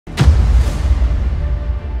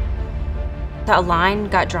A line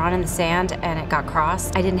got drawn in the sand and it got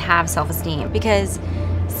crossed. I didn't have self-esteem because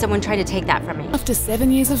someone tried to take that from me. After 7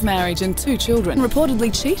 years of marriage and 2 children,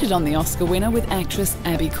 reportedly cheated on the Oscar winner with actress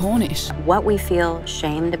Abby Cornish. What we feel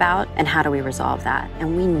shamed about and how do we resolve that?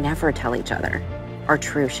 And we never tell each other our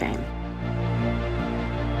true shame.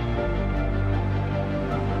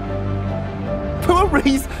 Poor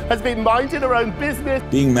Reese has been minding her own business.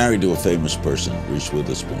 Being married to a famous person, Reese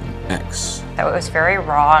Witherspoon, ex. So it was very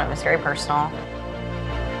raw and it was very personal.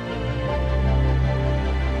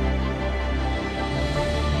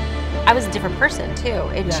 I was a different person too.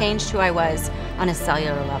 It changed who I was on a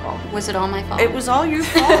cellular level. Was it all my fault? It was all your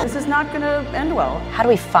fault. This is not going to end well. How do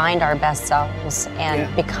we find our best selves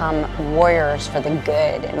and become warriors for the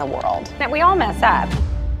good in the world? We all mess up.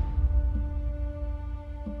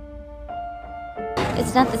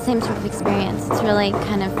 It's not the same sort of experience. It's really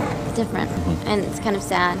kind of different, and it's kind of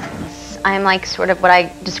sad. I'm like sort of what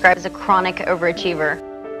I describe as a chronic overachiever.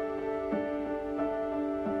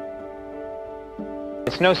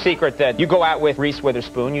 It's no secret that you go out with Reese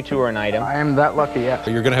Witherspoon. You two are an item. I am that lucky, yeah.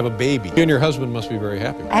 You're going to have a baby. You and your husband must be very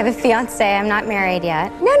happy. I have a fiance. I'm not married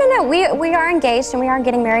yet. No. We are engaged and we are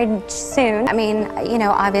getting married soon. I mean, you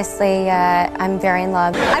know, obviously, I'm very in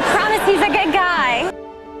love. I promise he's a good guy.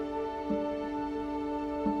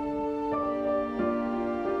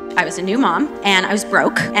 I was a new mom and I was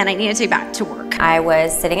broke and I needed to get back to work. I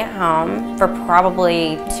was sitting at home for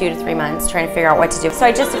probably 2 to 3 months trying to figure out what to do. So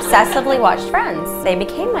I just obsessively watched Friends. They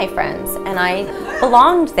became my friends and I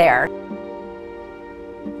belonged there.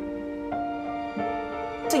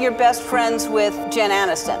 So you're best friends with Jen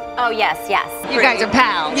Aniston? Oh, yes. You guys are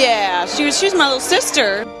pals. Yeah, she's my little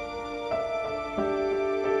sister.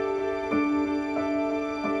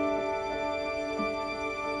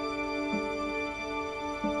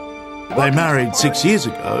 They married 6 years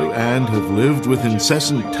ago and have lived with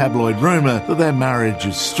incessant tabloid rumour that their marriage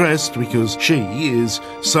is stressed because she is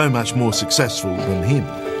so much more successful than him.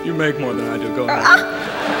 You make more than I do. Go ahead.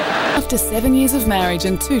 After 7 years of marriage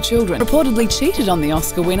and 2 children, reportedly cheated on the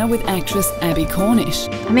Oscar winner with actress Abby Cornish.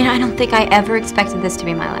 I mean, I don't think I ever expected this to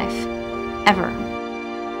be my life. Ever.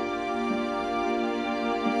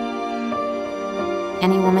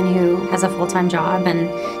 Any woman who has a full-time job and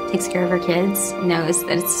takes care of her kids knows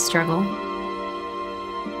that it's a struggle.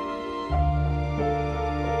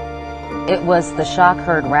 It was the shock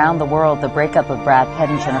heard round the world, the breakup of Brad Pitt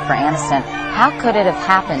and Jennifer Aniston. How could it have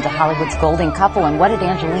happened to Hollywood's golden couple, and what did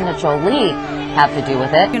Angelina Jolie have to do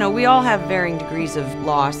with it? You know, we all have varying degrees of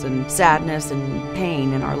loss and sadness and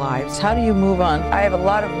pain in our lives. How do you move on? I have a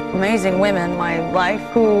lot of amazing women in my life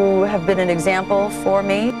who have been an example for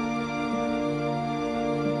me.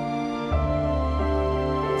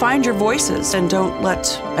 Find your voices and don't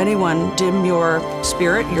let anyone dim your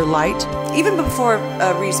spirit, your light. Even before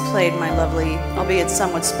Reese played my lovely, albeit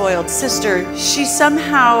somewhat spoiled sister, she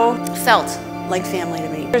somehow felt like family to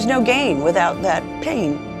me. There's no gain without that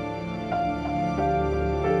pain.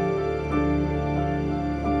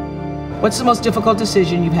 What's the most difficult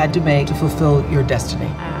decision you've had to make to fulfill your destiny?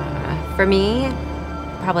 For me,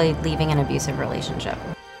 probably leaving an abusive relationship.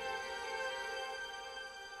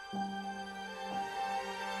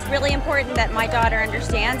 Really important that my daughter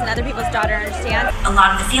understands and other people's daughter understands. A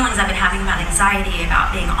lot of the feelings I've been having about anxiety,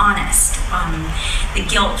 about being honest, the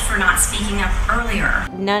guilt for not speaking up earlier.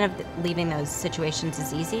 None of leaving those situations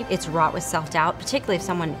is easy. It's wrought with self-doubt, particularly if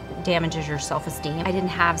someone damages your self-esteem. I didn't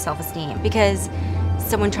have self-esteem because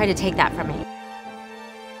someone tried to take that from me.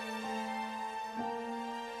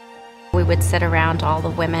 We would sit around all the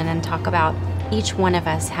women and talk about each one of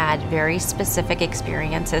us had very specific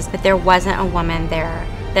experiences, but there wasn't a woman there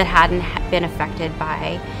that hadn't been affected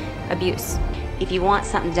by abuse. If you want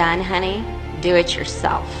something done, honey, do it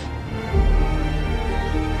yourself.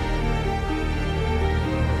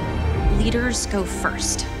 Leaders go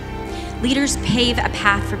first. Leaders pave a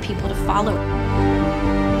path for people to follow.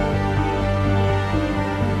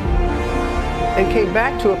 And came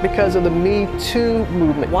back to it because of the Me Too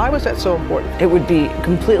movement. Why was that so important? It would be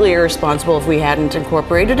completely irresponsible if we hadn't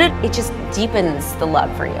incorporated it. It just deepens the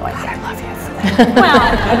love for you, I think. I love you. Well,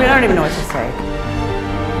 I mean, I don't even know what to say.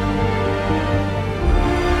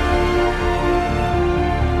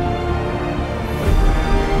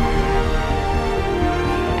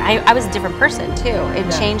 I was a different person too. It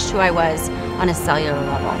changed who I was on a cellular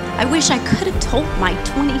level. I wish I could have told my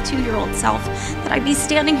 22-year-old self that I'd be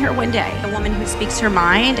standing here one day. A woman who speaks her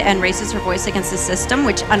mind and raises her voice against the system,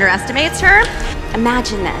 which underestimates her.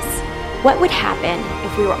 Imagine this. What would happen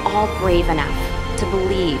if we were all brave enough to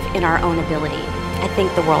believe in our own ability? I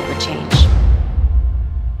think the world would change.